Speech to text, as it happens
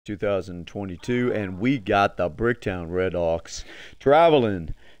2022, and we got the Bricktown Redhawks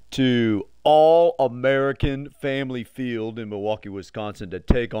traveling to All-American Family Field in Milwaukee, Wisconsin to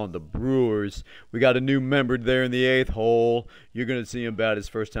take on the Brewers. We got a new member there in the 8th hole. You're going to see him bat his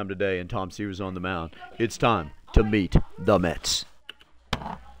first time today, and Tom Seaver's on the mound. It's time to meet the Mets.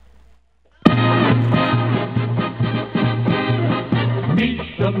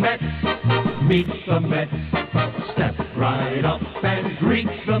 Meet the Mets, meet the Mets. Step right up and greet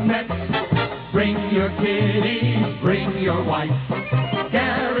the Mets. Bring your kiddies, bring your wife.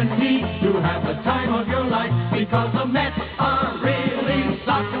 Guaranteed to have the time of your life, because the Mets are really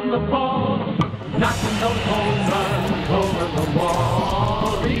socking the ball, knocking those home runs over the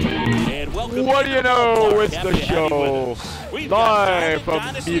wall. What do you know? It's the show live from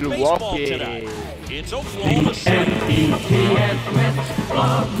Milwaukee. It's Oklahoma City. METS Mets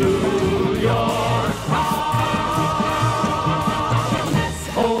from New York.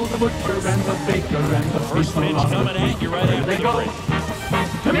 Oh, the butcher and the baker and the first pitch coming at you right after they go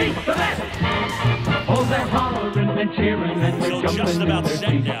to meet the Mets. Oh, they're hollering and cheering and they're jumping just about in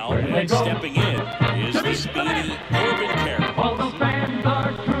set now, and stepping in is the speedy Corbin Carroll. All the fans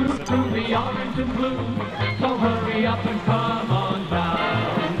are true to the orange and blue, so hurry up and come on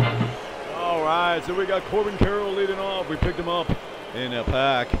down. All right, so we got Corbin Carroll leading off. We picked him up in a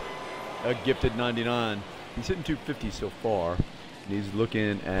pack, a gifted 99. He's hitting 250 so far. He's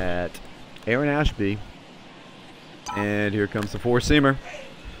looking at Aaron Ashby. And here comes the four-seamer.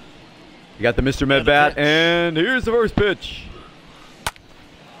 You got the Mr. Med bat, and here's the first pitch.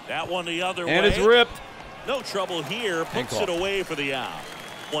 That one the other way. And it's ripped. No trouble here. Puts it away for the out.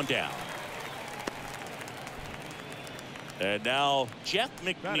 One down. And now Jeff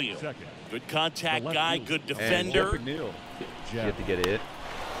McNeil. Good contact guy, good defender. And Jeff McNeil. You have to get it.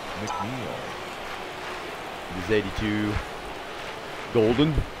 McNeil. He's 82.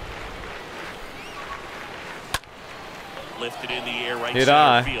 Golden. Lifted in the air right Hit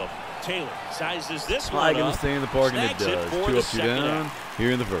center field. Taylor sizes this one going up. to stay in the park, and it does. 2 up, 2 down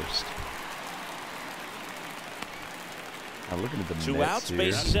here in the first. Now looking at the Mets 2 outs, here.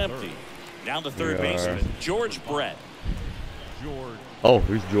 base is empty. Now the third baseman, George Brett. Oh,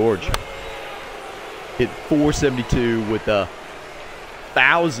 here's George. Hit 472 with a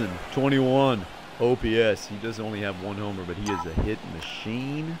 1,021 OPS. He does only have one homer, but he is a hit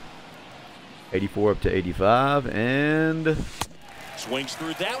machine. 84 up to 85, and swings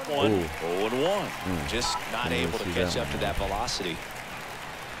through that one. 0-1. Just not able to catch up to that velocity.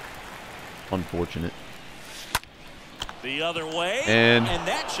 Unfortunate. The other way, and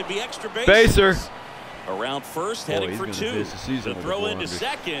that should be extra base. Baser. Around first, heading for 2. The throw into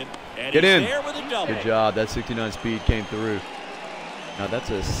second, and get in. There with a double. Good job. That 69 speed came through. Now that's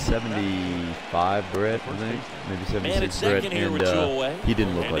a 75 Brett, I think, maybe 76 Brett, and he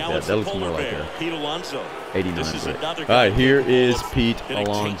didn't look like that. That looks more like a 89 Brett. All right, here is Pete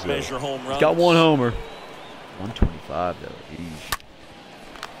Alonso. He's got one homer. 125 though. Eesh.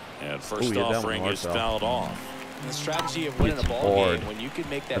 And first offering is fouled off. The strategy of winning a ball game when you can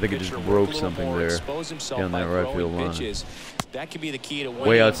make that I think it just broke something there down that right field line. That could be the key to winning.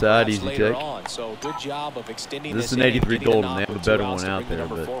 Way outside, easy take. So good job of extending this is an 83 Golden. They have a better one out there,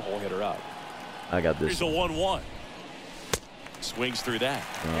 but I got this. Here's a 1-1. Swings through that.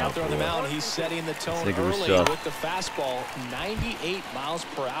 Out there on the mound, he's setting the tone early with the fastball. 98 miles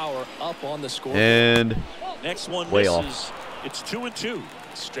per hour up on the score. And next one way misses. off. It's 2-2.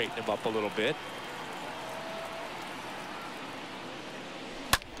 Straighten him up a little bit.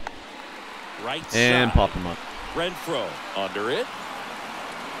 Right and side. pop him up. Renfro under it.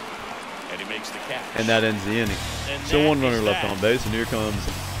 And he makes the catch. And that ends the inning. So one runner left on base, and here comes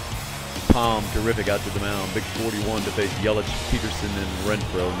Palm, terrific out to the mound. Big 41 to face Yelich, Peterson, and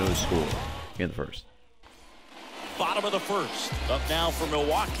Renfro. No score in the first. Bottom of the first. Up now for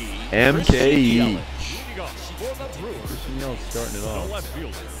Milwaukee. MKE. Christian Yelich starting it off.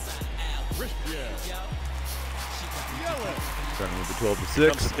 Starting with the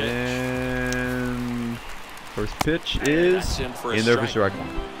 12-6, and first pitch is in there for strike one.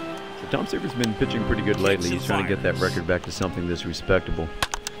 So Tom Seaver's been pitching pretty good lately. He's trying to get that record back to something this respectable.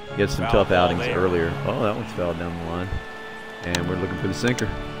 He had some tough outings earlier. Oh, that one's fouled down the line. And we're looking for the sinker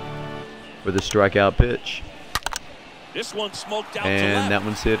for the strikeout pitch. This one smoked out and to left. That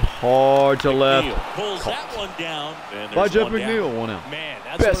one's hit hard to McNeil left. Pulls that one down. By Jeff McNeil, 1 out. Man,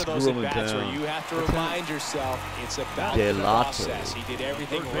 that's Best one of those at-bats town. where you have to remind yourself it's about the process. He did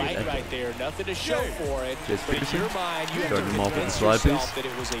everything right there. Nothing to show for it. But in your mind, you have to convince yourself that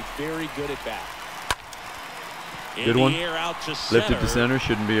it was a very good at-bat. Good one. Lifted to center.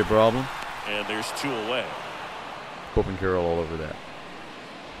 Shouldn't be a problem. And there's 2 away. Corbin Carroll all over that.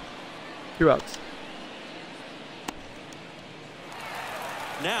 2 outs.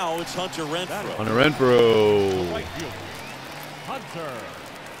 Now it's Hunter Renfroe. Hunter Renfroe. Hunter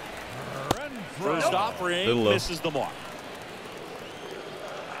Renfroe. First offering misses the mark.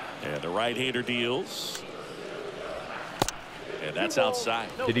 And the right-hander deals. And that's outside.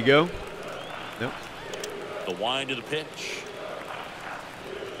 Did he go? No. The wind to the pitch.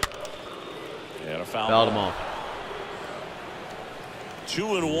 And a foul. Fouled him off.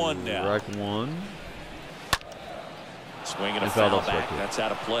 2-1 now. Strike 1. Swinging a foul back. That's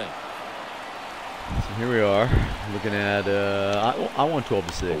out of play. So here we are, looking at. I want 12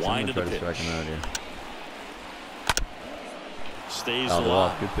 to 6. I'm going to try to strike him out here. Stays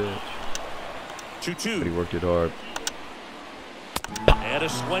alive. Good pitch. 2-2. But he worked it hard. And a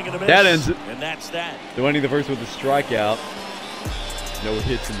swing and a miss. That ends it. And that's that. So ending the first with a strikeout. No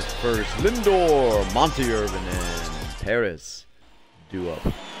hits in the first. Lindor, Monty Irvin, and Perez do up.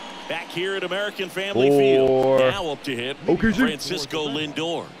 Back here at American Family Field. Now up to hit. OKC. Francisco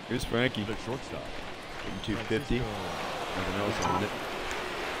Lindor. Here's Frankie. The shortstop. 250. Nothing else on it.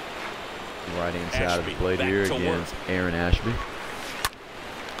 Right hand side of the plate here against Aaron Ashby.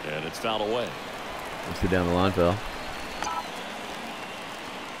 And it's fouled away. Let's get down the line, fell.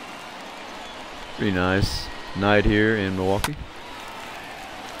 Pretty nice night here in Milwaukee.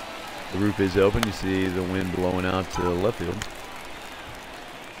 The roof is open. You see the wind blowing out to left field.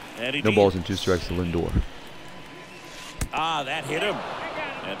 No balls and 2 strikes to Lindor. Ah, that hit him.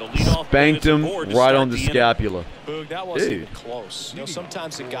 And the leadoff spanked him right on the scapula. Boog, that wasn't even close. You know,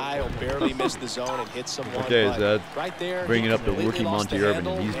 sometimes a guy will barely miss the zone and hit someone. Okay, is that right there, bringing up the rookie Monty Irvin,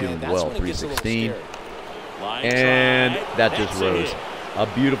 and he's doing well. 316. And that just rose. A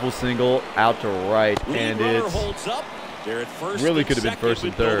beautiful single out to right, and it's really could have been first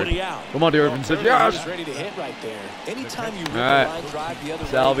and third. Come on, Irvin said yes. Ready to hit right there. Anytime you all right,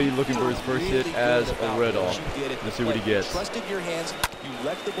 Salvi looking for his first hit as a Red Hawk. Let's see what he gets. Trusted your hands. You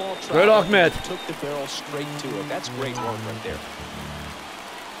let the ball try. Red Hawk Met took the barrel straight to him. That's great work right there.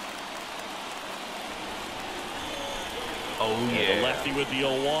 Oh yeah, the lefty with the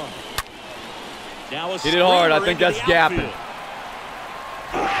 0-1. Now hit it hard. I think that's gapping.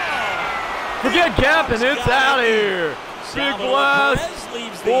 Forget gapping. It's out of here. Big blast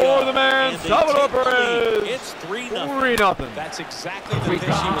for the man, Salvador Perez. It's 3-0. That's exactly the pitch he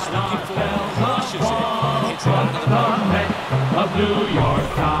was looking for. Crushes it. Hits it out of the park. Of New York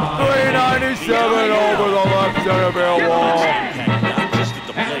Town. 397 over the left center field wall. Not just at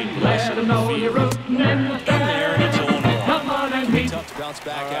the plate, Let them know you're rooting in the it's Come on and meet. Tough to bounce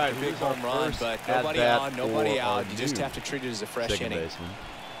back after a big home run, but nobody on, nobody out. You just have to treat it as a fresh inning. Baseman.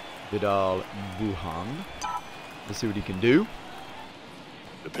 Vidal Buhang. Let's see what he can do.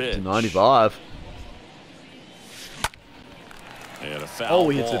 The pitch. 95. And a foul. Oh,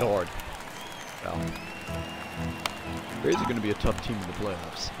 he hits it hard. Foul. Rays are going to be a tough team in the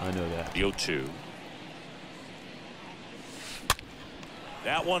playoffs. I know that. The 0-2.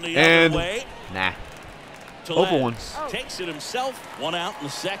 That one the other way. Nah. 0-1. Takes it himself. 1 out in the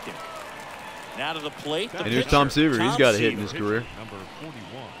second. Now to the plate. And here's Tom Seaver. He's got a hit in his career. Number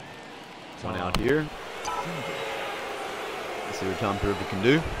 41. 1 out here. Let's see what Tom Seaver can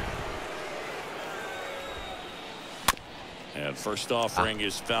do. And first offering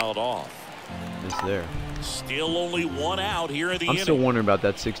is fouled off. Miss there. Still only 1 out here in the I'm inning. still wondering about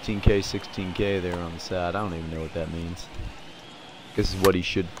that 16K there on the side. I don't even know what that means. This is what he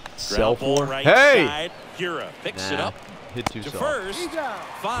should sell for. Right hey! Side. Hira picks it up. Hit too soft. First.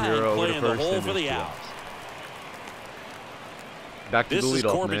 Fine play in the hole for the out. Back to This the is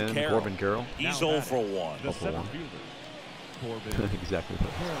leadoff Corbin man, Carroll. Corbin Carroll. He's 0 for 1. The center fielder, Corbin exactly.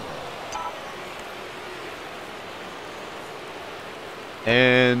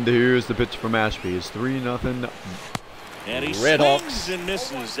 And here's the pitch from Ashby. It's 3-0. And he Redhawks and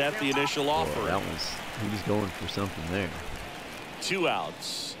misses at the initial offer. He was going for something there. 2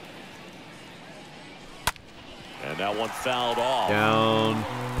 outs. And that one fouled off. Down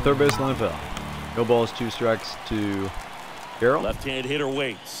third baseline foul. No balls, 2 strikes to Carroll. Left-hand hitter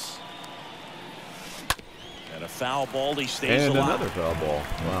waits. And a foul ball. He stays and alive. another foul ball.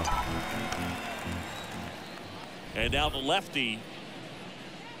 Wow. And now the lefty.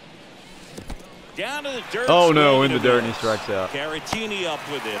 Down to the dirt. Oh no, in the dirt, and he strikes out. Caratini up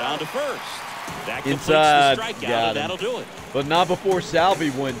with it on to first. That Inside, completes the strikeout, got and that'll do it. But not before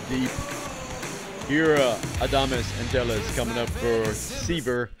Salvi went deep. Hira, Adames, and Teles coming up for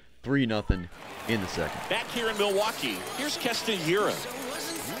Seaver. 3-0 in the second. Back here in Milwaukee, here's Keston Hira.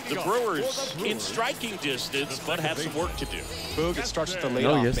 The Brewers in striking distance, but have some work to do. Boog, it starts with the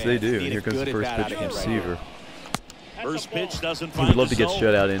leadoff. Oh, yes, man. they do. Need Here a comes the good first at-bat pitch out from of him right Seaver. First pitch doesn't He find would love to the get zone.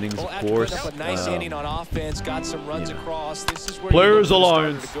 shutout innings, of course. Up a nice inning on offense, got some runs across. This is where Players you look for the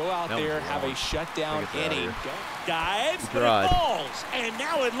Alliance. starter to go out there, have a shutdown inning. Dives, but it falls. And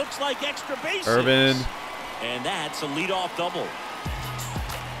now it looks like extra bases. Irvin. And that's a leadoff double.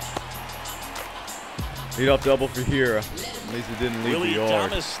 Leadoff double for Hira. At least it didn't leave Willie the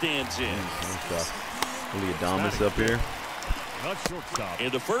yard. Adames stands in. Willie Adames up here.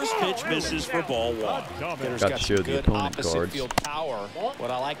 And the first pitch misses for ball one. Got to show the opponent cards. Field power.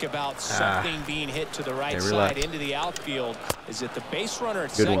 What I like about something being hit to the right side into the outfield is that the base runner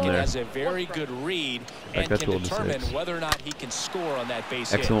at second has a very good read and can determine whether or not he can score on that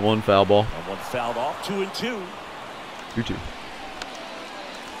base hit. Excellent one, foul ball. And one fouled off, 2-2. 2-2.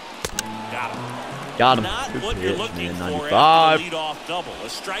 Got him. Got him. Not Good what pitch, you're looking man. for 95. after a leadoff double. A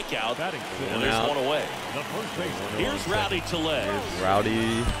strikeout, and there's one away. Here's Rowdy Tellez.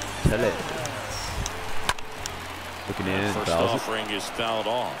 Rowdy Tellez. Looking in, First fouls it. offering is fouled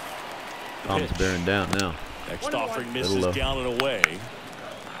off. Tom's bearing down now. Next offering misses down and away.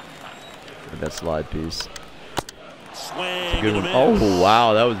 That slide piece. Swing Good and one. a miss. Oh,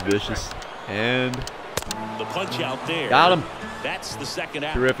 wow, that was vicious. And The punch out there. got him. That's the second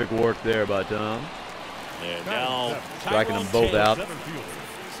out. Terrific work there by Tom. And now Striking them both out.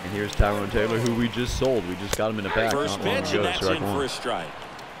 And here's Tyrone Taylor, who we just sold. We just got him in a pack First not long pitch, ago. and that's Strike in one. for a strike.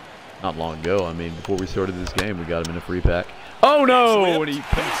 Not long ago. I mean, before we started this game, we got him in a free pack. Oh, no! And he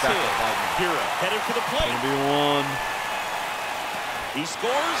pinks back. Hira headed for the plate. Gonna be one. He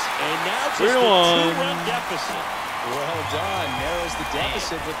scores, and now just 3-1. a two-run deficit. Well done. Narrows the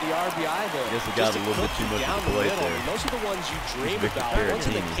deficit with the RBI there. Guess he got a little bit too much down at the plate middle. there. Those are the ones you dream about. Once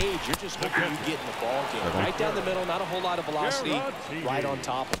in the cage, you're just hoping you get in the ball game. Right down the middle, not a whole lot of velocity, right on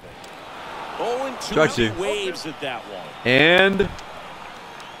top of it. 0-2 Strike two. waves at that one. And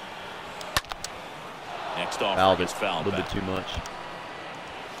Next fouled offering it. is fouled A little back. bit too much.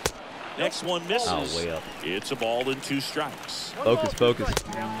 Next one misses. Oh, way up. It's a ball and 2 strikes. Focus, focus.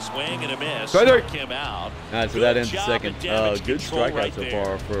 Swing and a miss. Strike three. Struck him out. All right, so Good that ends the job second. at damage Good control strikeout right so there.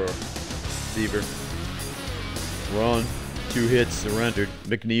 far for Seaver. Run, 2 hits surrendered.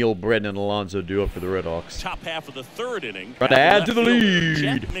 McNeil, Bretton, and Alonso do up for the Redhawks. Top half of the third inning. Trying to add to the Left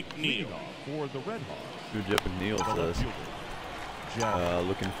fielder, lead. Jeff McNeil. For the Redhawks. Who Jeff McNeil says.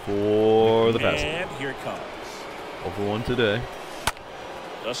 Looking for the fastball. And here it comes. 0-for-1 today.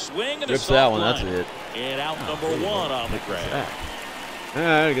 A swing and a Rips soft that one. That's line. it. And out number 1 on the grab. All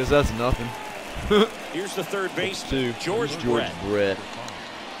right, I guess that's nothing. Here's the third baseman, 2. George Brett. Brett.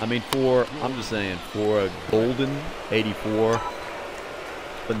 I mean, I'm just saying, for a golden 84,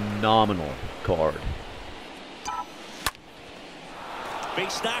 phenomenal card.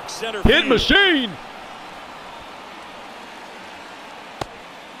 Base knock center Hit field. machine!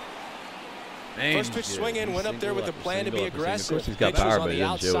 Man, First pitch swing in, went up there with the plan to be aggressive. Of course, he's got Pitches power, on but he the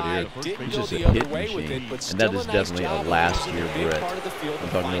doesn't show it here. outside, didn't He's go just a the other hit way with machine. it, but And still that a is nice definitely job a of last using year a big Brett. part of the field to I'm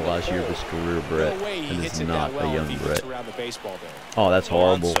talking find about the last year of hole. his career Brett. No way he And hits it's it not that well a if young he Brett. hits around the baseball there. Oh, that's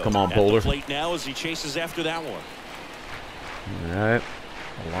horrible. Come on, At Polar. the plate now as he chases after that one. All right.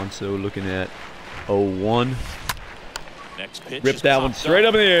 Alonso looking at 0-1. Next pitch Ripped is that one popped straight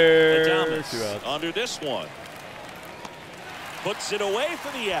up in the air. Adames 2 outs. under this one. Puts it away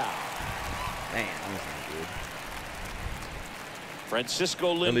for the out. Man, that was not good.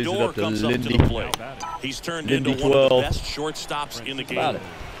 Francisco That leaves it Lindor up to comes up to Lindy. the plate. He's turned Lindy into one of the 12. best shortstops in the game. About it.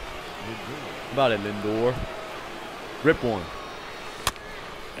 About it, Lindor. Rip one.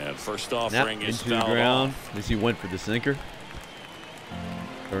 And first Now offering is into the fouled ground. off. At least he went for the sinker.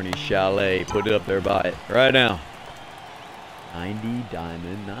 Ernie Chalet put it up there by it. Right now. 90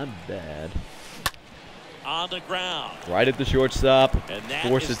 diamond, not bad. On the ground. Right at the shortstop. And that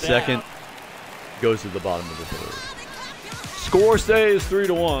Force is at second. that. Goes to the bottom of the third. Score stays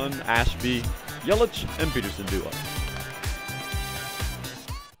 3-1. Ashby, Yelich, and Peterson do up.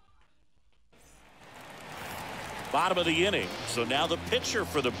 Bottom of the inning. So now the pitcher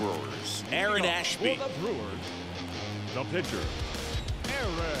for the Brewers, Aaron Ashby. For the Brewers, the pitcher,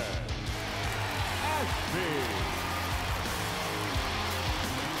 Aaron Ashby.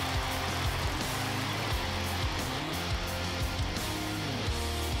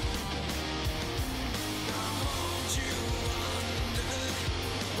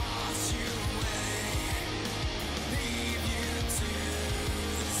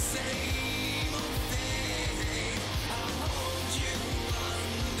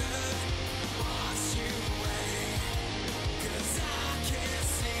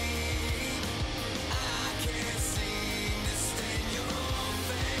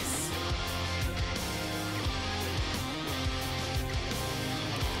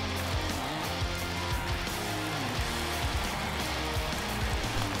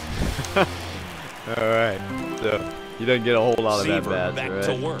 All right. So he doesn't get a whole lot of Seaver that back right?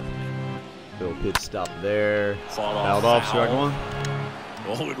 to work. Little pitch stop there. Fouled off, strike one.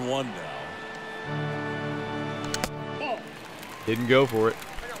 0-1 now. Didn't go for it.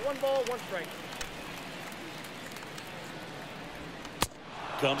 I got 1 ball, 1 strike.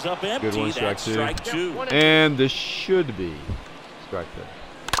 Comes up empty. Good one, strike two. Strike two. And this should be strike two.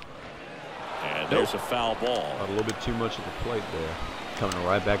 And there's a foul ball. Got a little bit too much at the plate there. Coming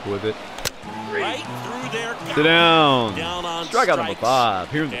right back with it. Right through there. Sit down. Down on Strikeout number 5.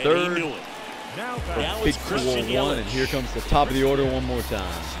 Here in the and third. he knew it. Now Big it's Christian 4-1, Yelich. and here comes the top of the order one more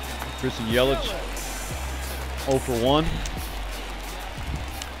time. Christian Yelich, 0 for 1.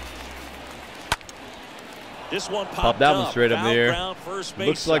 This one Pop that one straight up in the air.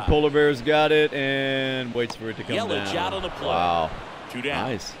 Looks like side. Polar Bear's got it and waits for it to come Yelich down. out on the play. Wow. 2 down.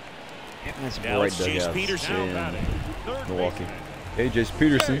 Nice. That's Now bright it's Chase dugouts Peterson. in Milwaukee. Hey, Jace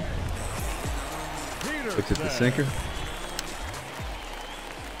Peterson. Looks at the sinker.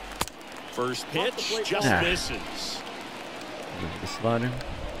 First pitch just misses. The slider.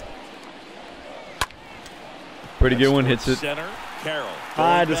 Pretty good one. Hits it Center. Carroll.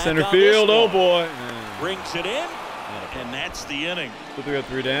 high to center field. Oh boy. Brings it in. And that's the inning.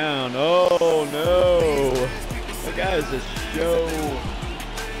 3 down. Oh no. That guy is a show.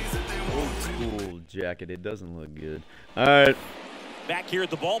 Old school jacket. It doesn't look good. All right. Back here at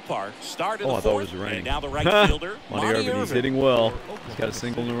the ballpark. Started Oh, the I thought it fourth. was raining. And now the right fielder. Monty Irvin, he's hitting well. He's got a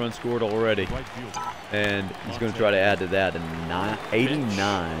single and a run scored already. And he's going to try to add to that in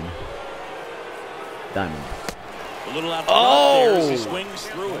 89. Diamond. A little out there as he swings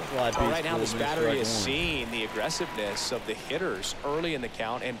through it. Right now, this battery is seeing the aggressiveness of the hitters early in the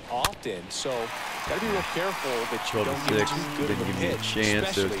count and often. So, got to be real careful that you don't get too good of a Didn't give me a pitch.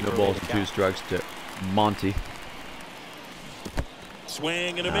 chance. So it's no balls and 2 strikes to Monty.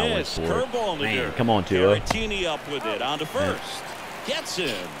 Swing and a Now miss. wait for it. Curveball in the dirt. Come on, Tua. Caratini up with it on to first. Gets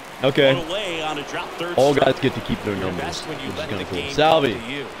him. Okay. Put away on a drop third. All guys get to keep their numbers. Best when you Which is let kind the of cool. game Salvi, come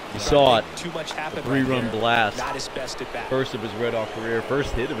to you. you saw it. Too much happened. 3-run right there. blast. Not his best at bat. First of his Red Hawk career.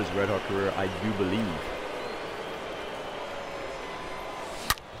 First hit of his Red Hawk career, I do believe.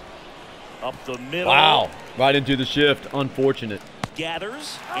 Up the middle. Wow. Right into the shift. Unfortunate.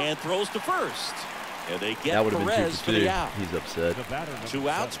 Gathers and throws to first. And they get That would have been 2 Perez for for 2. the out. He's upset. 2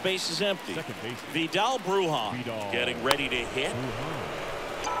 outs, base is empty. Vidal Brujan getting ready to hit.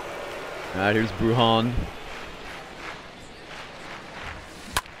 All right, here's Brujan.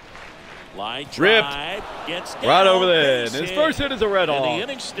 Line Ripped. drive. Gets down, Right over there. base And his hit. first hit is a Red And Hawk. the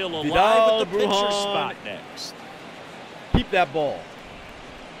inning's still alive Vidal with the pitcher Brujan. spot next. Keep that ball.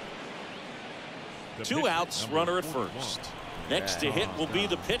 2 outs, runner at first. Next to hit will be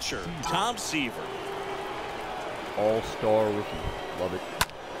the pitcher, Tom Seaver. All-star rookie. Love it.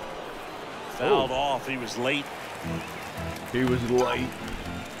 Fouled off. He was late. He was late.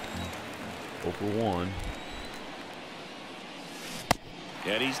 0 for 1.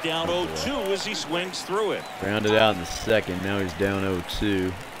 And he's down 0-2 as he swings through it. Grounded out in the second. Now he's down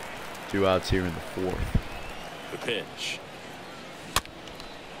 0-2. 2 outs here in the fourth. The pitch.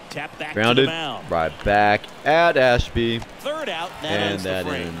 Tap back Grounded. to the mound. Right back at Ashby. Third out. That And ends that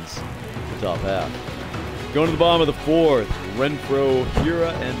the frame. ends the top half. Going to the bottom of the fourth. Renfro, Hira,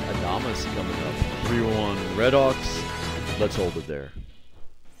 and Adamas coming up. 3-1 Redhawks. Let's hold it there.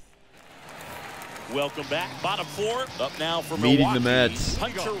 Welcome back. Bottom 4. Up now for Meeting Milwaukee. the Mets.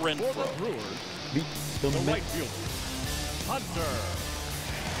 Hunter Renfro. Meet the Mets.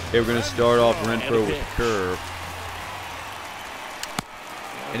 Okay, we're going to start off Renfro with curve.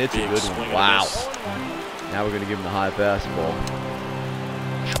 And it's a good one. Wow. Now we're going to give him the high fastball.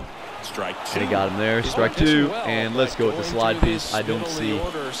 Strike 2. And he got him there. Strike 2. And let's go with the slide piece. I don't see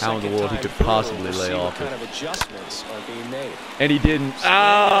how in the world he could possibly lay off it. And he didn't.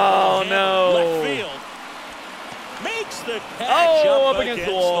 Oh, no. Left field. Makes the catch up against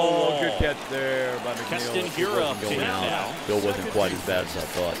the wall. Good catch there by Keston McNeil. Hira up to Going him out. now. Bill wasn't quite as bad as I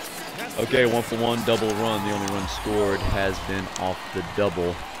thought. Okay, 1 for 1, double run. The only run scored has been off the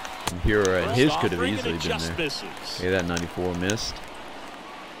double from Hira, and his could have easily been there. Okay, that 94 missed.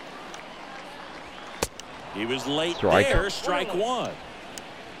 He was late Strike. there. Strike 1.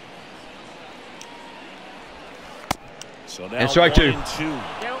 So now And strike 2.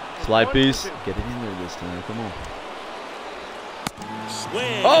 1-2. Slide piece. Get it in there this time. Come on.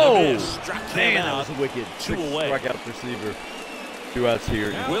 Swing. Oh, and a miss. Struck him man, that out. was wicked. 2 away. Strikeout for Seaver. 2 outs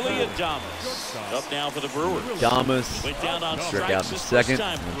here. Willie Adamas up now for the Brewers. Damas Went down on struck strikes out in the his second. first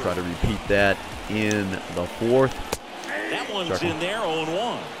time I'm going to through. try to repeat that in the fourth. That one's Struck in there,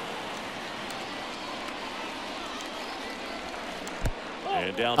 0-1.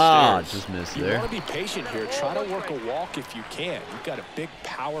 And downstairs. Just missed You there. want to be patient here. Try to work a walk if you can. You've got a big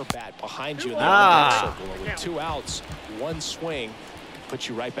power bat behind you in the circle. And with 2 outs, 1 swing puts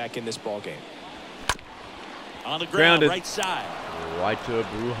you right back in this ball game. On the ground, right side. Right to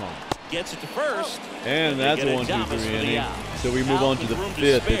Bruham. Gets it to first. And that's a 1-2-3 inning. So we move on to the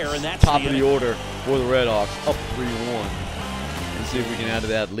 5th. It's top of the order for the Redhawks, up 3-1. Let's see if we can add to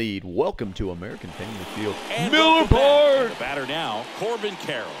that lead. Welcome to American Family Field, and Miller Park. The batter now, Corbin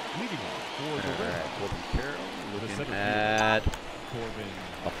Carroll. Corbin Carroll looking at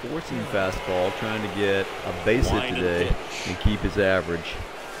a 4-seam fastball, trying to get a base hit today and keep his average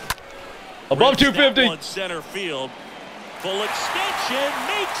above 250. One center field, full extension,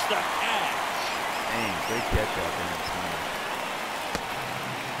 makes the catch. Dang, great catch out there.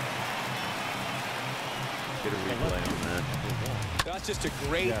 Get a replay on that. That's just a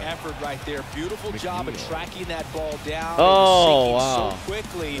great effort right there. Beautiful job of tracking that ball down. Oh, and wow. So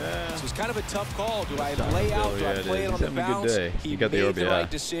quickly. So it's kind of a tough call. Do I lay out? Do I play it on the bounce? He got the made the right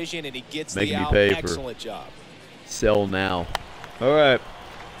decision, and he gets Making the me out. pay Excellent job. Sell now. All right.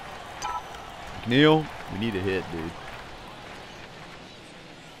 McNeil, we need a hit, dude.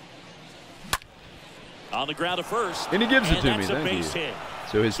 On the ground at first. And he gives it to me. Thank you. Hit.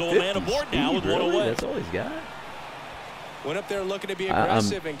 So his 50 speed, really? That's all he's got? Went up there looking to be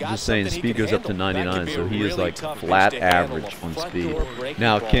aggressive and got I'm just saying speed goes up to 99, so he is like flat average on speed.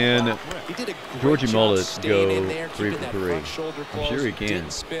 Now, can Georgie Mullet go 3 for 3? I'm sure he can.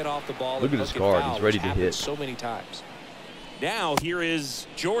 Look at his card. He's ready to hit. So many times. Now here is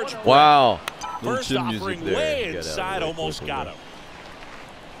George. Wow. First offering way inside, almost got him.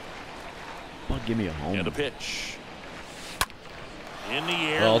 Well, give me a home. And a pitch. In the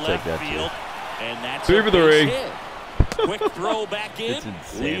air, I'll left take that field. Too. And that's 3 for 3. Quick throw back in.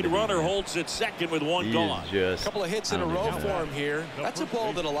 Lead runner holds it second with 1 gone. A couple of hits in a row for him here. That's a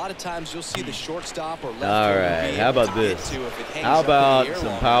ball that a lot of times you'll see the shortstop or left. All right, how about this? How about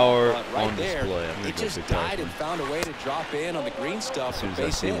some power on display? It just died and found a way to drop in on the green stuff. As soon as I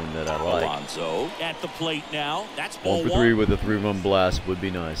see one that I like. Alonso at the plate now. That's ball 1 for 3 with a 3-run blast would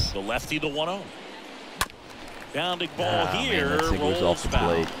be nice. The lefty, the 1-0. Bounding ball here. Man, that thing goes off the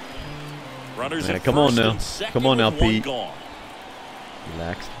plate. Runners Man, at come on now. second Come on now, with 1 Pete. gone.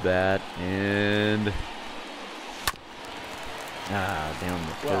 Relaxed bat and down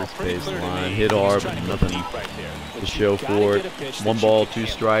the first base line. Hit hard, but nothing to show for it. 1 ball, 2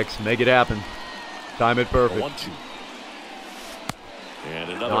 strikes. Make it happen. Time it perfect. 1-2.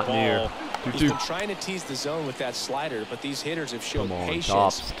 And another Not ball. near. He's been trying to tease the zone with that slider, but these hitters have shown patience.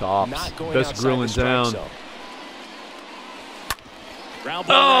 Tops. Not going Best grill in town. Zone.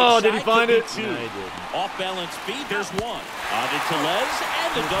 Oh, did he find it? No, he didn't. Off balance feet. There's 1. On to Tellez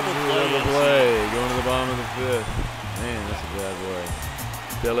and the double play. Double play. Going to the bottom of the 5th. Man, that's a bad way.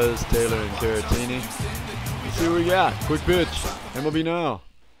 Tellez, Taylor, and Caratini. Let's see what we got. Quick pitch. MLB now.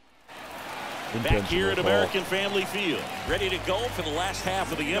 Back here at American Family Field. Ready to go for the last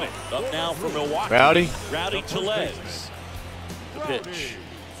half of the inning. Up now for Milwaukee. Rowdy Tellez. The pitch.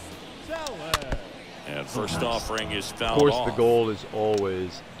 And first offering is fouled off. Of course, the goal is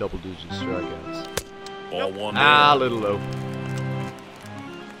always double-digit strikeouts. Ball 1. A little low.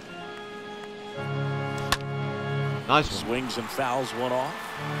 Nice one. Swings and fouls 1 off.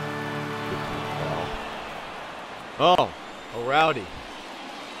 Oh, Rowdy.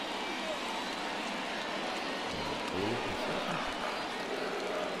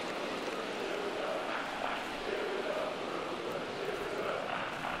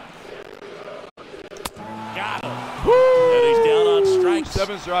 Got him. And he's down on strikes.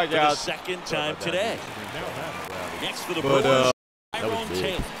 7 strikeouts. For the second time today. Next for the Brewers, Tyrone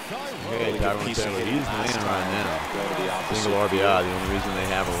Taylor. Okay, Tyrone Taylor. He's the man right now. Single RBI. The only reason they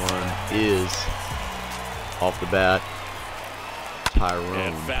have a run is off the bat. Tyrone.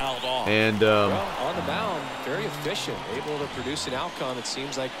 And fouled off. And well, on the mound, very efficient, able to produce an outcome. It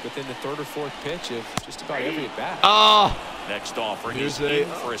seems like within the 3rd or 4th pitch of just about every at bat. Oh, next offering is in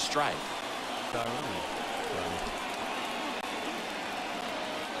for a strike.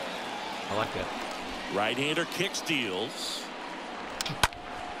 I like that. Right-hander kick steals.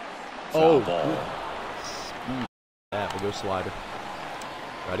 Oh, ball. We'll go slider.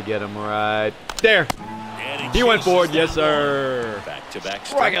 Try to get him right there. And he went forward, yes sir. Back-to-back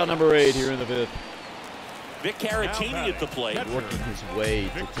strikeout number 8 here in the 5th. Vic Caratini at the plate. Working his way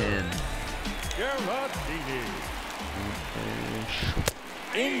to 10.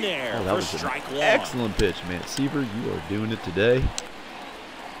 In there that for was strike 1. Excellent pitch, man. Seaver, you are doing it today.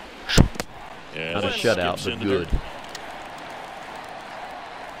 Yeah, not a shutout, but good.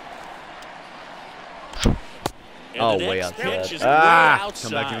 Oh, way outside.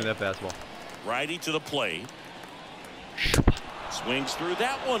 Come back into that fastball. Righty to the plate. Swings through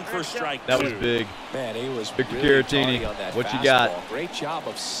that one for strike 2. That was big. Man, he was Victor really Caratini, on that what fastball. you got? Great job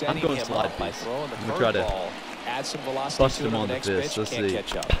of setting I'm going him slide up by piece. throwing the I'm going to try to curveball. Add some velocity bust to him the on the next fist. pitch. Let's Can't see.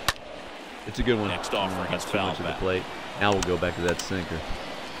 catch up. It's a good one. Next offering is too foul much at the back. plate. Now we'll go back to that sinker.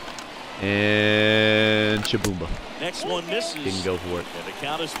 And shaboomba. Next one misses. Didn't go for it. And the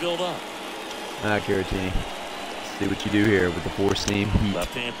count is filled up. All right, Caratini. See what you do here with the 4-seam heat.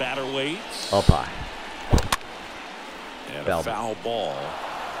 Left-hand batter waits. Up high. And a foul ball.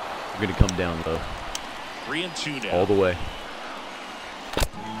 We're going to come down low. 3-2 now. All the way.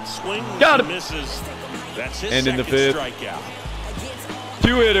 Swings Got him. Misses. That's his And in the second 5th. strikeout.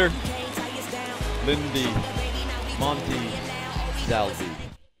 2-hitter. Lindy Monty Salvi.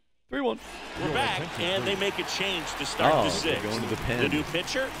 3-1. We're back, and they make a change to start the 6th. Going to the pen. The new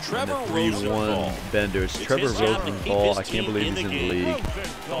pitcher, Trevor And the 3-1 Rosenthal. Benders. It's Trevor his job to keep Rosenthal. his I can't team believe in he's the in the game. league.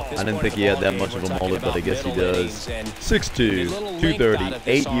 I didn't think he had that much of a mullet, but I guess he does. 6'2", 230,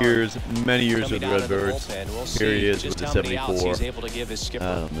 8 years, many years with the Redbirds. Here he is with the 74.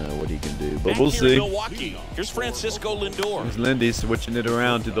 I don't know what he can do, but we'll see. Milwaukee. Here's Francisco Lindor. Here's Lindy switching it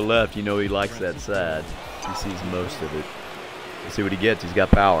around to the left. You know he likes that side. He sees most of it. Let's see what he gets. He's got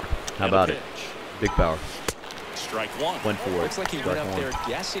power. How about it? Big power. Strike 1. Went for it. Looks like he went up there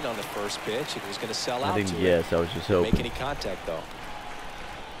guessing on the first pitch and was going to sell out. I didn't guess. I was just hoping. Make any contact though.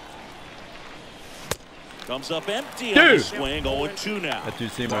 Comes up empty on the swing. 0-2 now. That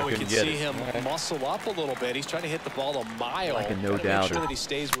 2-seamer I We couldn't can get see it. him muscle up a little bit. He's trying to hit the ball a mile. Like a no Make doubter. sure that he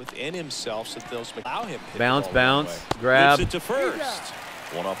stays within himself so that they'll allow him. To Bounce, hit the ball bounce, grab. Moves it to first.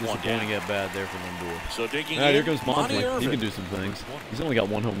 One up, one down. Disappointing at bat there for Lindor. So digging All right, here in, comes Monty Monty. He Irvin. can do some things. He's only got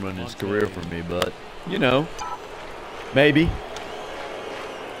 1 home run in his career for me, but, you know, maybe.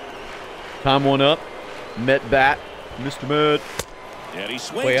 Time one up. Met bat. Mr. Med. And he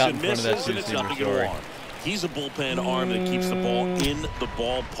swings Way out and in front of that misses, and it's two-seamer, nothing sorry. to one. He's a bullpen arm that keeps the ball in the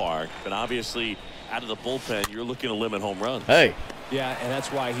ballpark. But obviously, out of the bullpen, you're looking to limit home runs. Hey. Yeah, and that's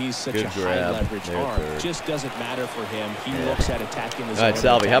why he's such Good a grab. high leverage There, arm. third. Just doesn't matter for him. He looks at attacking the All right, zone.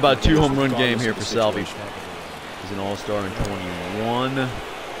 Salvi. How about a Attacking 2-home run game regardless here of for the Salvi? situation. He's an all-star in 21.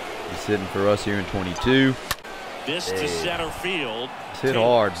 He's sitting for us here in 22. This to center field. It's hit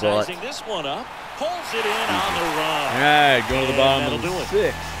hard, but. Sizing this one up. Pulls it in on the run. All right, going to the bottom of that'll the do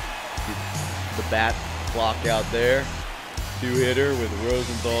it. 6th. The bat clock out there. 2-hitter with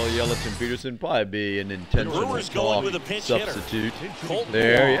Rosenthal, Yelich, and Peterson. Probably be an intentional Brewers going talk with a pinch hitter. substitute. Colton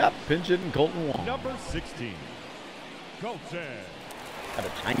There, Wong. yep, pinch hitting Colton Wong. Number 16, Colton. Got a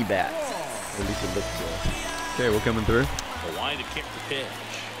tiny bat. At least it looks good. Okay, we're coming through. Hawaii to kick the pitch.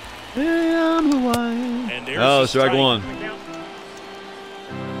 Hey, I'm Hawaii. And there's Oh, the strike 1.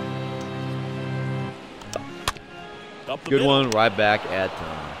 Up the Good middle. one, right back at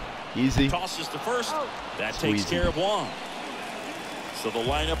time. Easy. Tosses to first. That Squeeze takes care him. of Wong. So the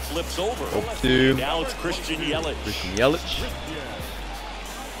lineup flips over. 0-2. Now it's Christian Yelich. Christian Yelich.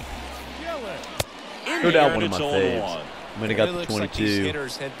 In No there, doubt and one of my it's faves. 0-1. I'm gonna It got the looks like these 22.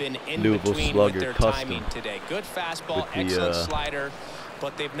 hitters have been in Louisville between Slugger with their custom. timing today. Good fastball, With the, excellent slider,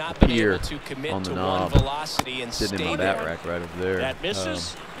 but they've not been pier able to commit on the to knob. one velocity and Sitting in stay my bat there. rack right over there. That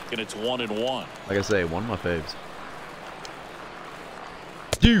misses, and it's 1-1. Like I say, one of my faves.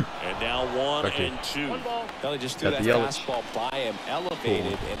 Dude. And now 1 Okay. and 2. They just threw Got that the Yelich. fastball by him,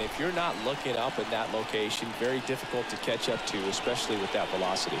 elevated, and if you're not looking up in that location, very difficult to catch up to, especially with that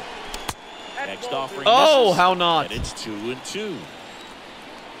velocity. Next offering Oh, misses, how not? and it's 2-2.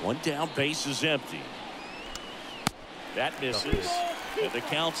 One down, base is empty. That misses, and the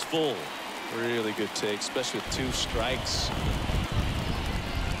count's full. Really good take, especially with 2 strikes.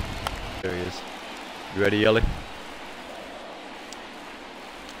 There he is. You ready, Yelich?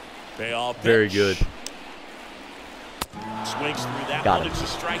 Payoff pitch. Very good. Swings through that Got one. it. It's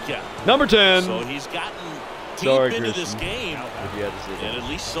a strikeout. Number 10. So he's gotten deep Sorry, into this Christian. game, If you had to say and that. at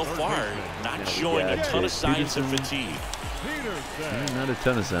least so far, not Now we showing a got ton of signs of Peterson. fatigue. Not a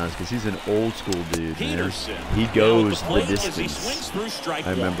ton of signs because he's an old school dude. Man. Peterson. He now at goes the the plate as he distance. swings through strike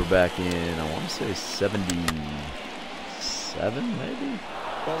I remember one. back in, I want to say 77 maybe?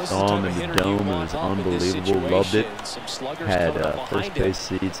 Well, this Saw is the him type in of the hitter you dome. It want was up in this unbelievable. Loved it. situation. Some sluggers Had coming up first behind base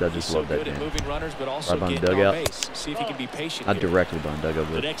him. seats. I He's just so love that good at man. moving runners, but also Right behind getting dugout. on base. See if he can be patient Not here. directly behind dugout,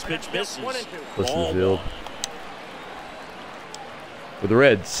 The but next pitch misses. close to Ball the field. one. For the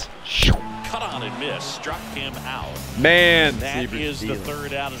Reds. Cut on and miss. Struck him out. Man, That Seaver is the stealing.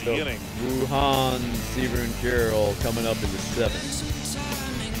 third out of the inning. Wuhan, Seaver, and Carroll coming up in the 7th.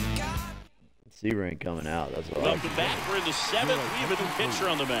 Seaver ain't coming out. That's what Welcome back. We're in the 7th. We have a new pitcher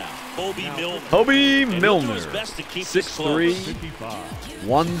on the mound. Kobe Milner. Kobe Milner. 6'3",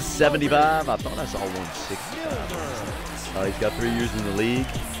 175. I thought I saw 165. He's got 3 years in the league.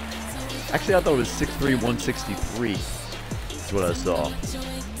 Actually, I thought it was 6'3", 163. That's what I saw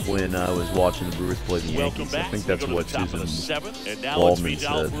when I was watching the Brewers play the Yankees. I think that's what Susan Waldman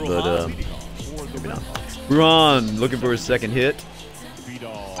said, but maybe not. Bruhan looking for his second hit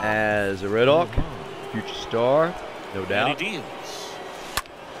as a Red Hawk, future star, no doubt. And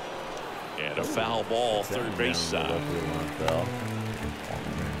a foul ball, third base side.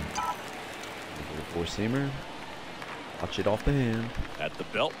 Four-seamer. Watch it off the hand. At the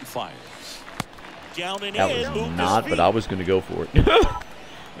belt and fires. Down and that in. Was not, but I was going to go for it.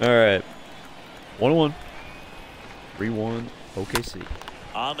 All right. 1-1. 3-1 OKC.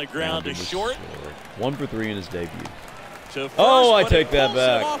 On the ground is short. 1 for 3 in his debut. Oh, I take that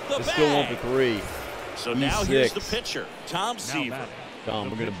back. It's still 1 for 3. So now here's the pitcher, Tom Seaver. Tom,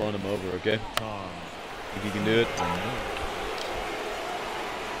 we're going to bunt him over, okay? Think you can do it?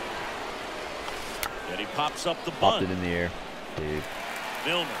 And he pops up the bunt. Popped it in the air. Dude.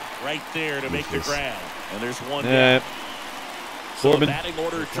 Milner right there to make the grab. And there's one down. So the batting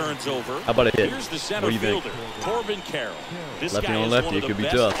order turns over. How about a hit? Here's the center fielder, Corbin Carroll. This lefty guy on is lefty, one of it the could be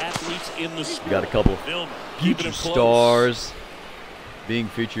best tough. athletes in the sport. We got a couple Milner, future stars being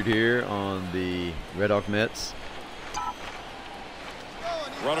featured here on the Red Hawk Mets.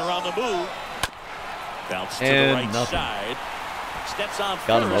 Runner on the move. Bounce to the right side. Steps on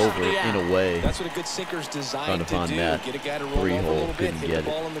got him over in a way. That's what a good sinker's designed to do. That get a guy to roll over a little bit, hit the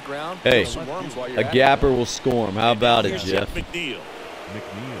ball on the ground. Hey, a gapper will score him. How about it, Jeff? McNeil.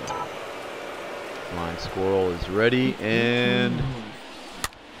 Flying squirrel is ready and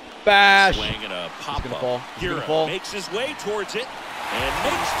bash. Swing and a pop He's gonna up. fall. Makes his way towards it and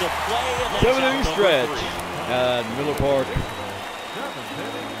makes the play. 7-inning stretch at Miller Park, or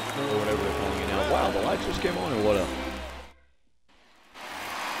whatever they're calling it now. Wow, the lights just came on, or what up?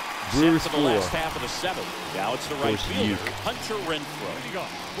 Brewers for the last half of the 7th. Now it's the right fielder, Hunter Renfroe.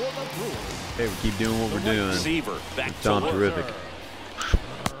 Hey, we keep doing what we're doing. Seaver back to Tom Terrific.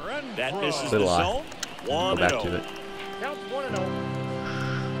 That misses the Little zone. Go back to it.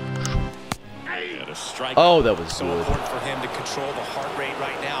 And a strike. Oh, that was so good. important for him to control the heart rate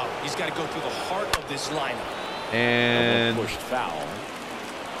right now. He's got to go through the heart of this lineup. And pushed foul.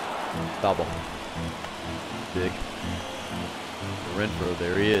 Foul ball. Big. Renfroe,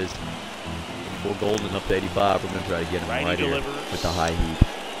 there he is. Full golden up to 85. We're going to try to get him right here with the high heat.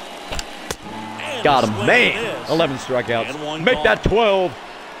 Got him. Man! 11 strikeouts. Make that 12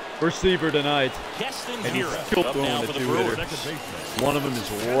 for Seaver tonight. And he's still throwing the 2-hitter. One of them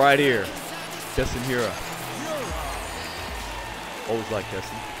is right here. Keston Hira. Always like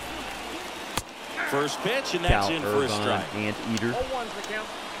Keston. First pitch, and that's in for a strike. Anteater.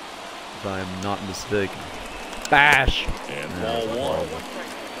 If I'm not mistaken. Bash. And ball 1.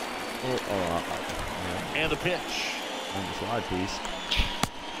 And the pitch. On the slide piece.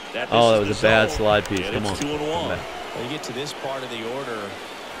 That was a bad slide piece. Come on. 2-1. When you get to this part of the order,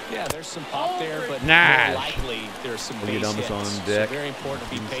 yeah, there's some pop there, but Nah. more likely there's some base hits. On deck. So very important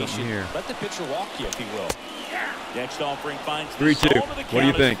to be patient. Here. Let the pitcher walk you, if he will. Next offering finds 3-2. What do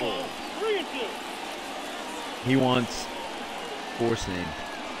you think? He wants four seam.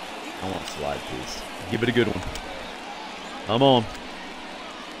 I want slide piece. Give it a good one. Come on.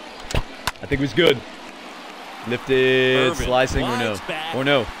 I think it was good. Lifted, Irvin slicing or no? back. Or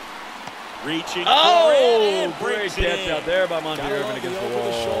no? Reaching. Oh, great catch out there by Monty Irvin against the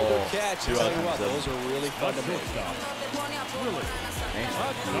wall. Catch. 2 out of 7. Those are really fun to make.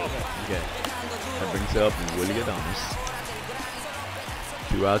 Okay. That brings up Willie Adames.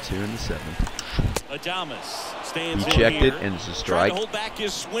 2 outs here in the 7th. Adames stands He checked here. it, and it's a Tried strike. to hold back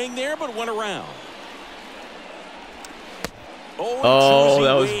his swing there, but went around. Oh,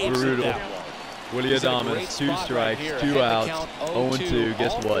 that was brutal. That Willie Adames, 2 strikes, 2 outs, 0-2.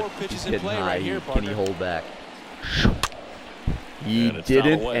 Guess what? He's hitting high. Can he hold back? He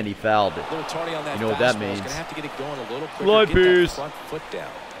didn't, and he fouled it. You know what that means? Slide piece.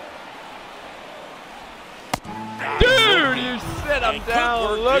 Dude, you set him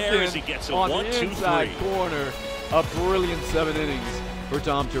down looking on the inside corner. A brilliant 7 innings for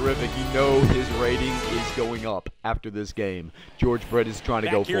Tom Terrific. You know his rating is going up after this game. George Brett is trying to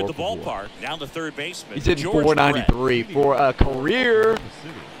go 4 here at the for 4. ballpark, down the third baseman. He's hitting George 493 Brett. for a career.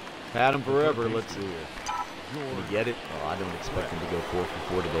 Had him forever. Let's see it. Did he get it? Oh, I don't expect him to go 4 for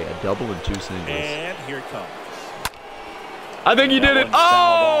 4 today. A double and 2 singles. And here it comes. I think he did it.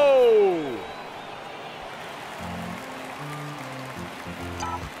 Oh!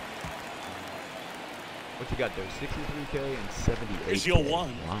 he got there? 63K and 78K. Here's your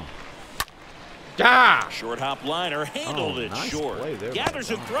one. Wow. Ah! Short hop liner handled it nice short. Play there, Gathers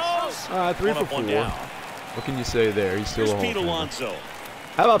and throws. 3 for 4. What can you say there? He's still Here's a Pete Alonso.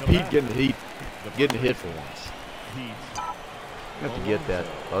 How about Pete getting hit for once? You have to get that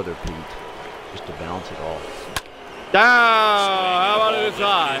other Pete just to bounce it off. How about it? It's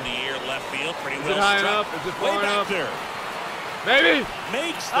high. In the air, left field, pretty well Is it high struck. enough? Is it far Way back enough? there. Maybe.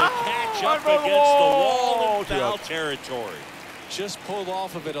 Makes the catch up against the wall in foul Too territory. Just pulled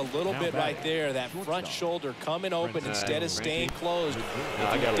off of it a little bit right there. That front shoulder coming open instead of staying closed.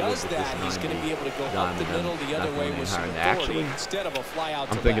 If he does that, he's going to be able to go up the middle the other way with some authority instead of a fly out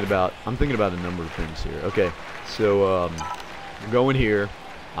to I'm thinking about a number of things here. Okay, so we're going here.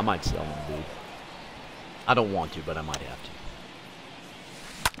 I might sell him, dude. I don't want to, but I might have to.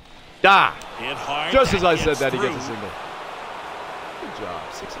 Hit hard. Just as I said that, he gets a single. Good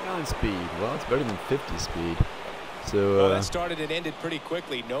job. 69 speed. Well, it's better than 50 speed. So that started and ended pretty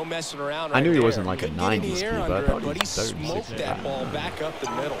quickly. No messing around. Right I knew he there. wasn't like a 90 speed, but I thought he he smoked that ball back up the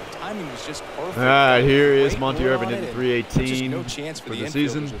middle. Timing was just perfect. All right, here is Monty Irvin in the 318 no chance for the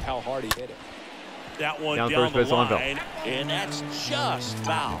season. With how hard he hit it. That one down first the base line, and that's just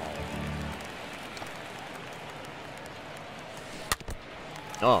foul.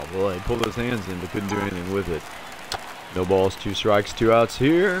 Oh boy, he pulled his hands in, but couldn't do anything with it. No balls, 2 strikes, 2 outs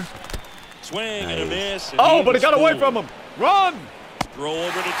here. Swing and a miss. Oh, but it got away from him. Run! Throw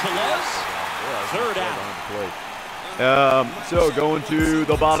over to Tellez. Third out. So going to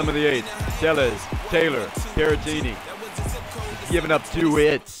the bottom of the 8th. Tellez, Taylor, Caratini. He's giving up 2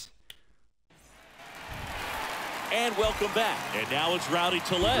 hits. And welcome back. And now it's Rowdy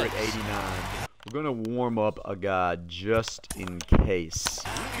Tellez. We're at 89. We're going to warm up a guy just in case.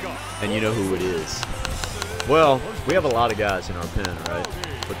 And you know who it is. Well, we have a lot of guys in our pen, right?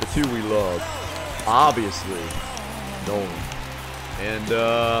 But the 2 we love, obviously, Nolan. And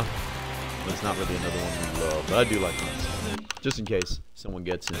there's not really another one we love, but I do like Ryan. Just in case someone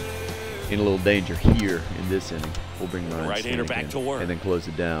gets in a little danger here in this inning, we'll bring Ryan right-hander back to work. and then close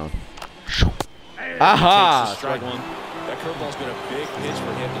it down. Aha! Strike one. That curveball's been a big pitch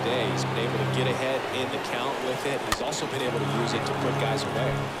for him today. He's been able to get ahead in the count with it. He's also been able to use it to put guys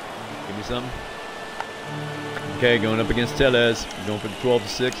away. Give me something. Okay, going up against Tellez. Going for the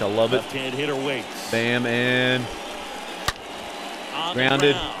 12-6. I love it. Left-hand hitter waits. Bam, and on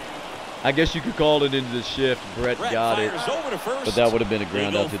grounded. I guess you could call it into the shift. Brett got it, but that would have been a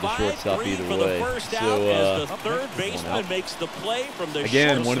ground out to the shortstop either way. So, the third baseman makes the play from the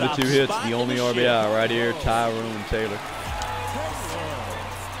again, one of the 2 hits, the only RBI right here, Tyrone Taylor.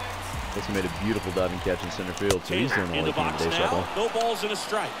 This made a beautiful diving catch in center field, so he's doing all he can today, Shuffle. No balls and a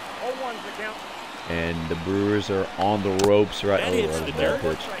strike. 0-1's the count. And the Brewers are on the ropes right now. That hits the dirt,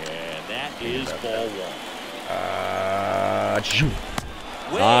 and that is ball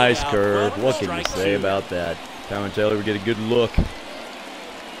 1. Nice curve. What can you say about that? Tyrone Taylor would get a good look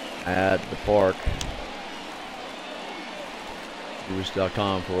at the park.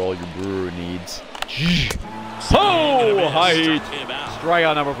 Brewers.com for all your brewer needs. Oh, high heat.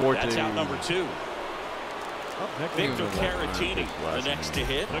 Strikeout number 14. That's out number 2. Victor Caratini, the next to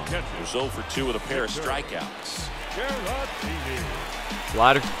hit. He's 0 for 2 with a pair of strikeouts.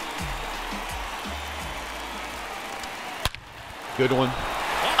 Slider. Good one.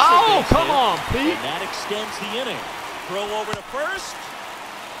 Oh, come on, Pete. And that extends the inning. Throw over to first.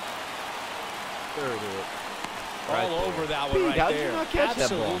 Third hit. All over that one right Pete, how'd there. you not catch that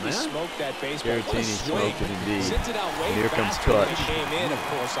ball, Absolutely man? smoked that baseball. Caratini smoked it indeed. Sends it out way And here comes faster than Kutch. it came in, of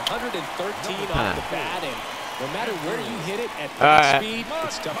course. 113 off the bat, and no matter where you hit it at All that right. speed,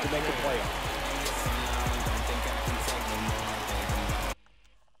 it's tough to make a play on.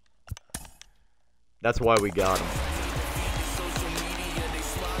 That's why we got him.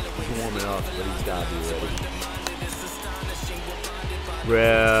 He's warming up, but he's got to be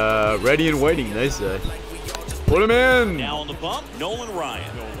ready. Ready and waiting, they say. Put him in. Now on the bump, Nolan Ryan.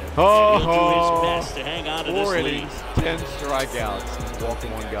 Oh, He'll do his best to hang on to this 4 lead. innings, 10 strikeouts. Walked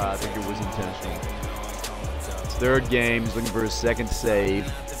 1 guy. I think it was intentional. It's 3rd game. He's looking for his 2nd save.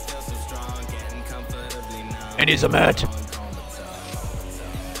 And he's a Met.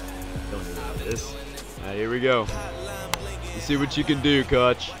 Don't do this. All right, here we go. You see what you can do,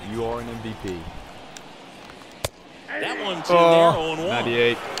 Kutch. You are an MVP. That one's in there, 0-1.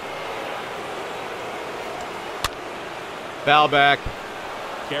 98. Foul back.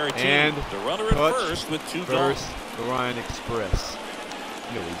 Caratini, And the runner at Kutch first with 2 gone. First, the Ryan Express.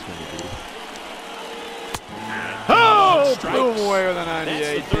 You know what he's going to do. Oh, blew him away with a 98.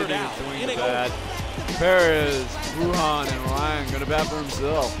 That's the 3rd Didn't out. swing the bat. Perez, Wuhan, and Ryan going to bat for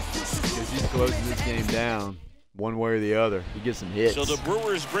himself. His He's closing this game down, one way or the other. He gets some hits. So the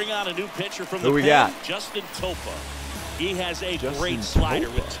Brewers bring on a new pitcher from Who the we pen, got? Justin Topa. He has a Justin great slider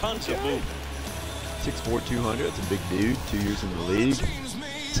Topa. with tons of movement. 6'4", 200. That's a big dude. 2 years in the league.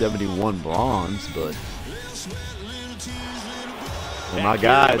 71 bronze, but well, my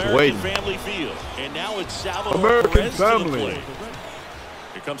guy is waiting. Family Field, and now it's Salvador American Perez family. to the plate.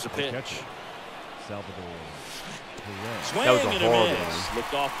 Here comes the pitch. Salvador Perez. Swing That was a and horrible miss. one.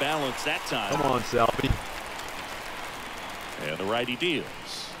 Looked off balance that time. Come on, Salvi. And the righty deals.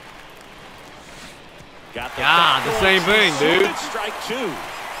 Got the the same thing, dude. Strike two.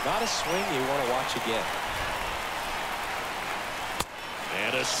 Not a swing you want to watch again.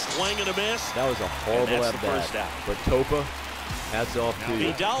 And a swing and a miss. That was a horrible at bat. But Topa, hats off to you.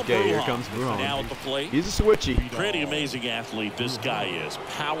 Okay, here comes Bruhan. Now at the plate. He's a switchy. Pretty amazing athlete this guy is.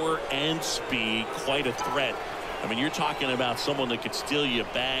 Power and speed, quite a threat. I mean, you're talking about someone that could steal you a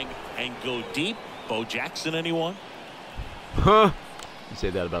bag and go deep. Bo Jackson, anyone? Huh? You say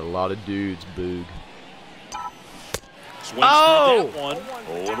that about a lot of dudes, Boog. Swings through that one.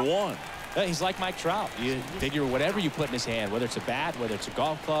 0-1. He's like Mike Trout. You figure whatever you put in his hand, whether it's a bat, whether it's a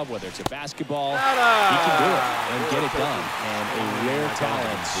golf club, whether it's a basketball, he can do it and get it done. And a rare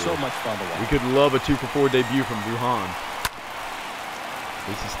talent, so much fun to watch. We could love a 2-for-4 debut from Bruhan. At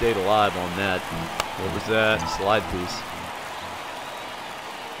least he stayed alive on that. What was that? Slide piece.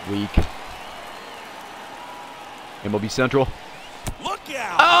 Weak. MLB Central. Look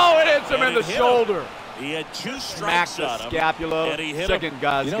out! Oh, it hits him in the shoulder. He had 2 strikes on him. Scapula. And he hit Second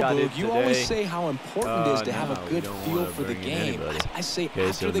guy's got it you today. always say how important it is to have a good feel for the game. I say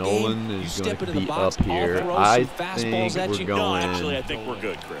after the game, you step into the box, up here. I think we're going. No, actually, I think we're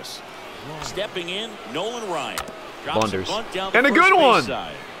good, Chris. Stepping in, Nolan Ryan. Drops a bunt down the and a good one.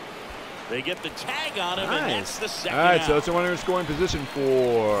 Side. They get the tag on him, and that's the second All right, out. so it's a runner in scoring position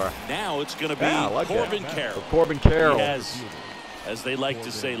for. Now it's going to be like Corbin that. Carroll. Corbin Carroll. He has, as they like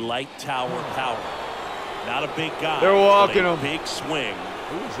to say, light tower power. Not a big guy. They're walking but a him. big swing.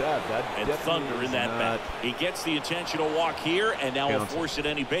 Who's that? And thunder in that bat. He gets the intentional walk here, and now will force at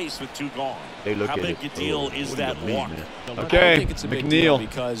any base with 2 gone. They look How at big a deal is that walk? Okay, I think it's a big deal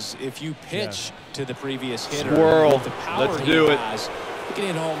because if you pitch to the previous hitter, Squirrel. with the power Let's do it. Has, you can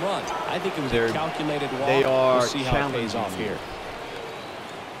hit a home run. I think it was a calculated walk. They are we'll see how it pays off here.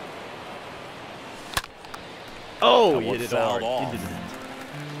 Oh, he hit it fouled off.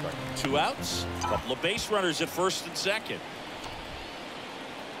 2 outs. A couple of base runners at first and second.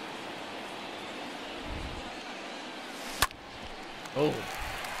 Oh. All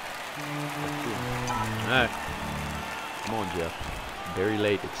right. Come on, Jeff. Very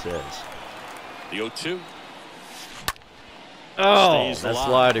late, it says. The 0-2. Oh, that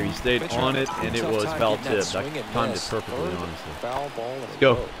slider. He stayed on it, and it was foul tipped. I timed it perfectly, honestly. Foul ball. Let's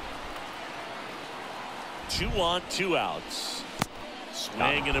go. 2 on, 2 outs.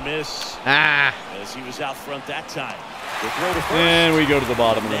 Swing and a miss. As he was out front that time. And we go to the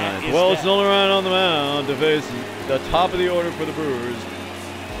bottom of the ninth. Well, it's Nolan Ryan on the mound to face the top of the order for the Brewers.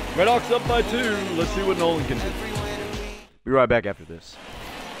 Redhawks up by 2. Let's see what Nolan can do. Be right back after this.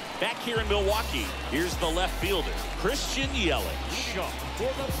 Back here in Milwaukee, here's the left fielder, Christian Yelich. For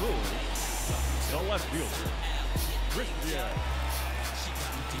the Brewers, the left fielder, Christian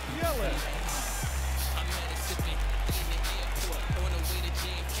Yelich.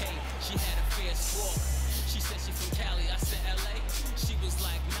 She had a fair squawk. She said she from Cali, I said LA. She was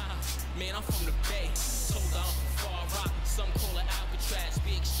like, nah, man, I'm from the Bay. Told her I'm from Far Rock, some call her Alcatraz.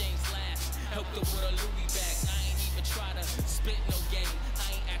 We exchanged laughs, helped her with a Louis bag. I ain't even try to spit no game.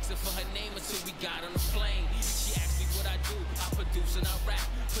 I ain't asking for her name until we got on the plane. She asked me what I do, I produce and I rap.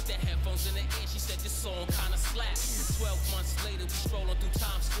 Put the headphones in the ear, she said this song kinda slap. 12 months later, we strolling through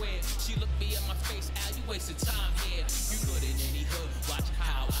Times Square. She looked me in my face, Al, you wasting time here. You good in any hood, watch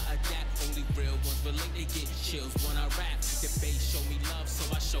how I adapt. Only real ones relate, they get chills when I rap. The bass show me love, so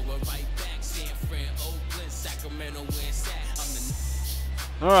I show it right back. San Fran, Oakland, Sacramento, where it's at. I'm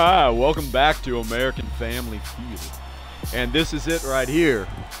the... All right, welcome back to American Family Field. And this is it right here.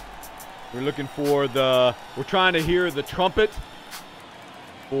 We're looking for we're trying to hear the trumpet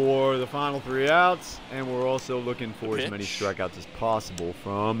for the final 3 outs, and we're also looking for as many strikeouts as possible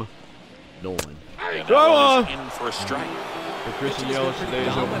from Nolan. Throw on! In for a strike. For Christian Yelich today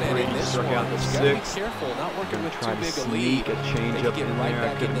is over 3. He struck out the 6. Careful, not working with try too to big a sneak lead. a changeup in right there.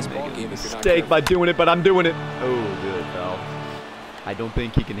 I back in this couldn't ball make game a if you're not mistake by careful. doing it, but I'm doing it. Oh, good foul. I don't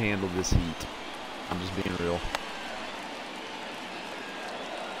think he can handle this heat. I'm just being real.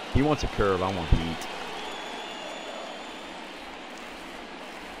 He wants a curve. I want heat.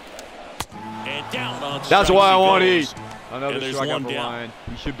 And down on That's why I want heat. Another and there's strikeout one for down. Ryan.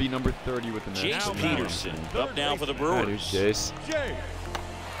 He should be number 30 with the Mets. Jace Peterson up now for the All right, Brewers. here's Jace.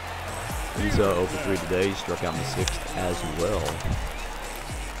 He's 0 for 3 today. He struck out in the 6th as well.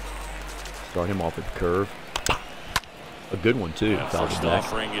 Start him off with the curve. A good one, too. Fouled it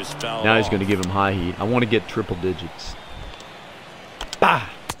back. Now he's going to give him high heat. I want to get triple digits. Bah!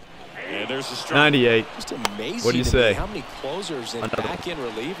 And there's the strike. 98. Just amazing. What do you say? How many closers and back-end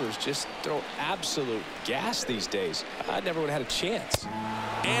relievers just throw absolute gas these days? I never would have had a chance.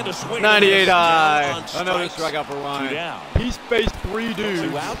 And a swing. 98 high. Another strikeout for Ryan. Down. He's faced 3 dudes.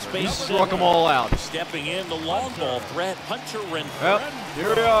 2 outs, He base struck them all out. Stepping in the long ball threat, Hunter Renfroe. Well,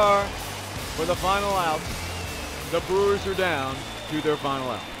 here we are for the final out. The Brewers are down to their final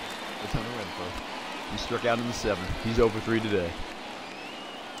out. It's Hunter Renfroe. He struck out in the 7th. He's 0 for 3 today.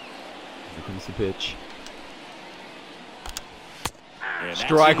 Here comes the pitch.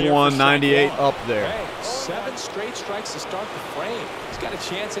 Strike one, 98 up there. Hey, 7 straight strikes to start the frame. He's got a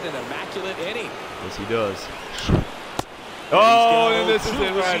chance at an immaculate inning. Yes, he does. Oh, and this is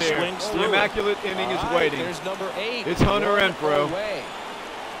it right here. The immaculate inning is waiting. There's number 8. It's Hunter Renfroe.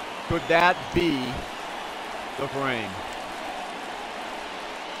 Could that be the frame?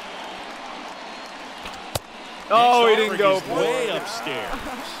 Oh, he didn't go for way it. upstairs.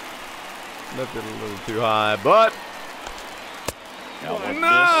 Left it a little too high, but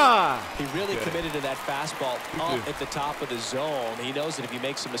nah. He really committed to that fastball up at the top of the zone. He knows that if he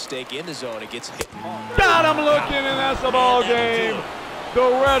makes a mistake in the zone, it gets hit hard. Got him looking, and that's the ball game. The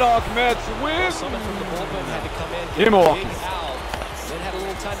Redhawks Mets win. Someone from the bullpen had to come in, get In a big Milwaukee. out, then had a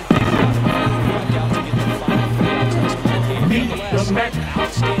little time to think about it. Back out to get the final three outs in this ball game. Meet the Mets.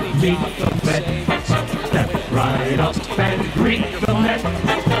 Outstanding Meet job. the Mets. Step right up and greet the Mets.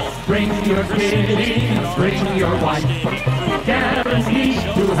 Bring your kitties, bring your wife. Guaranteed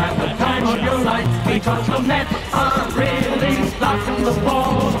to have the time of your life, because the Mets are really knocking the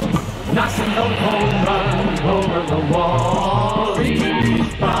ball, knocking those home runs over the wall.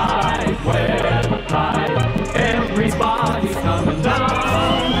 These five wear the pride. Everybody's coming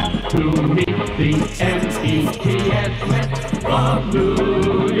down to meet the METS Mets from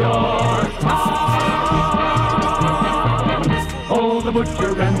New York town. Oh, the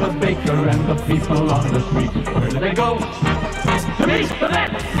butcher and the baker and the people on the street, where do they go? To meet the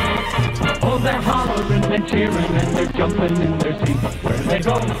Mets! Oh, they're hollering and cheering and they're jumping in their seats. Where do they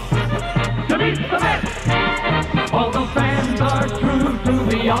go? To meet the Mets! All the fans are true to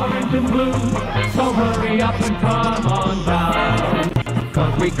the orange and blue, so hurry up and come on down,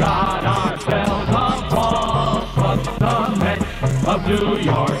 'cause we got ourselves a ball club, the Mets of New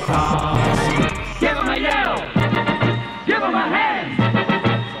York town. Give them a yell! Give them a hand!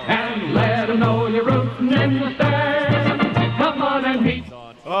 And let them know you're rooting in the stand. Come on and meet.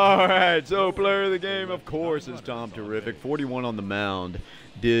 All right, so player of the game, of course, is Tom Terrific. 41 on the mound.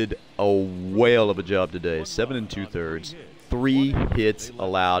 Did a whale of a job today. 7 2/3. 3 hits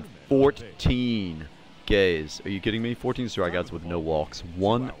allowed. 14 Ks. Are you kidding me? 14 strikeouts with no walks.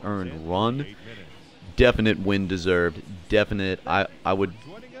 1 earned run. Definite win deserved. Definite. I would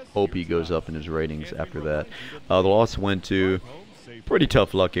hope he goes up in his ratings after that. The loss went to pretty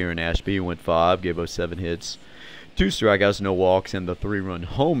tough luck here in Ashby. He went 5, gave us 7 hits. 2 strikeouts, no walks, and the 3-run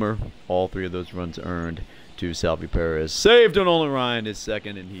homer. All 3 of those runs earned to Salvi Perez. Saved on Nolan Ryan is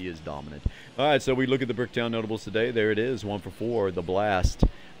second, and he is dominant. All right, so we look at the Bricktown notables today. There it is, 1 for 4, the blast.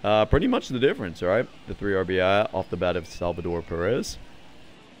 Pretty much the difference, all right? The 3 RBI off the bat of Salvador Perez,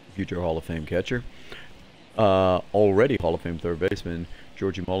 future Hall of Fame catcher. Already Hall of Fame third baseman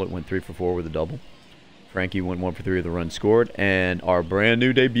Georgie Mullet went 3 for 4 with a double. Frankie went 1 for 3 with the runs scored. And our brand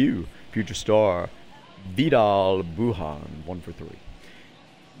new debut, future star Vidal Bujan, 1 for 3.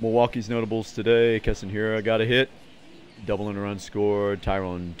 Milwaukee's notables today: Keston Hiura got a hit, double and a run scored.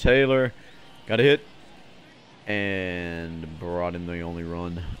 Tyrone Taylor got a hit and brought in the only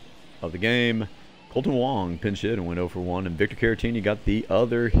run of the game. Colton Wong pinch hit and went 0 for 1, and Victor Caratini got the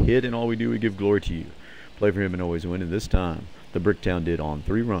other hit. And all we do, we give glory to you. Play for him and always win. And this time, the Bricktown did on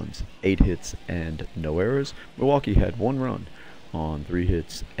 3 runs, 8 hits, and no errors. Milwaukee had 1 run on 3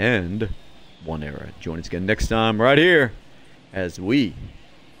 hits and 1 error. Join us again next time right here as we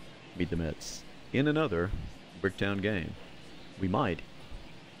meet the Mets in another Bricktown game. We might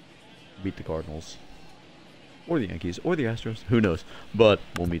beat the Cardinals or the Yankees or the Astros. Who knows? But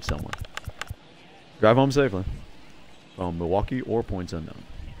we'll meet someone. Drive home safely from Milwaukee or points unknown.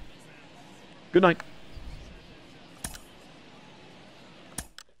 Good night.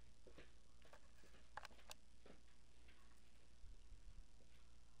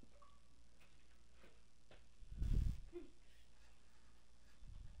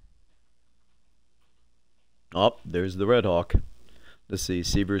 Oh, there's the Red Hawk. Let's see.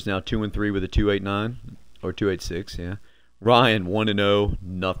 Seaver is now 2-3 with a 2.89 or 2.86. Yeah. Ryan 1-0.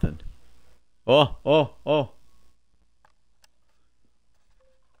 Nothing. Oh.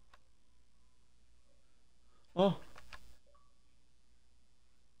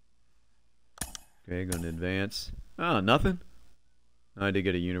 Okay, going to advance. Oh, nothing. I did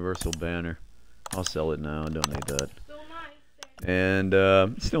get a universal banner. I'll sell it now. I don't need that. Still nice. And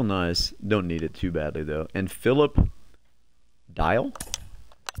still nice. Don't need it too badly though. And Philip Dial?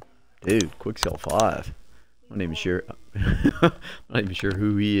 Dude, quick sell 5. I'm not even sure. I'm not even sure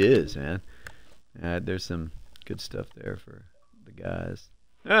who he is, man. There's some good stuff there for the guys.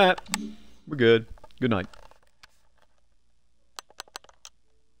 All right, we're good. Good night.